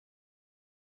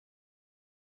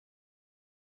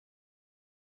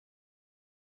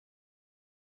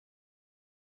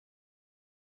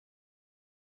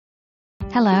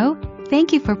Hello,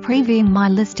 thank you for previewing my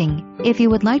listing. If you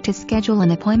would like to schedule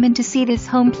an appointment to see this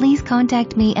home, please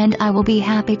contact me and I will be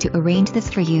happy to arrange this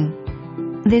for you.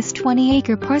 This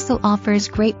 20-acre parcel offers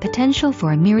great potential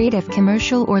for a myriad of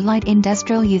commercial or light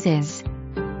industrial uses.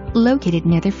 Located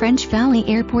near the French Valley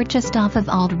Airport just off of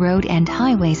Auld Road and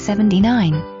Highway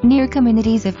 79, near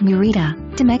Communities of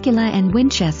Murrieta, Temecula and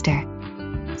Winchester.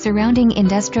 Surrounding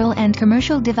industrial and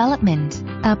commercial development,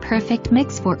 a perfect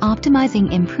mix for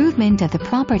optimizing improvement of the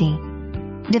property.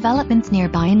 Developments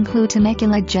nearby include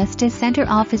Temecula Justice Center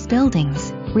office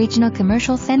buildings, regional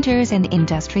commercial centers and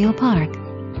industrial park.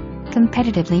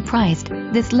 Competitively priced,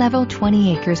 this level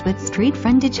 20 acres with street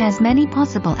frontage has many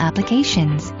possible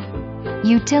applications.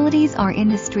 Utilities are in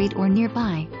the street or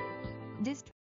nearby.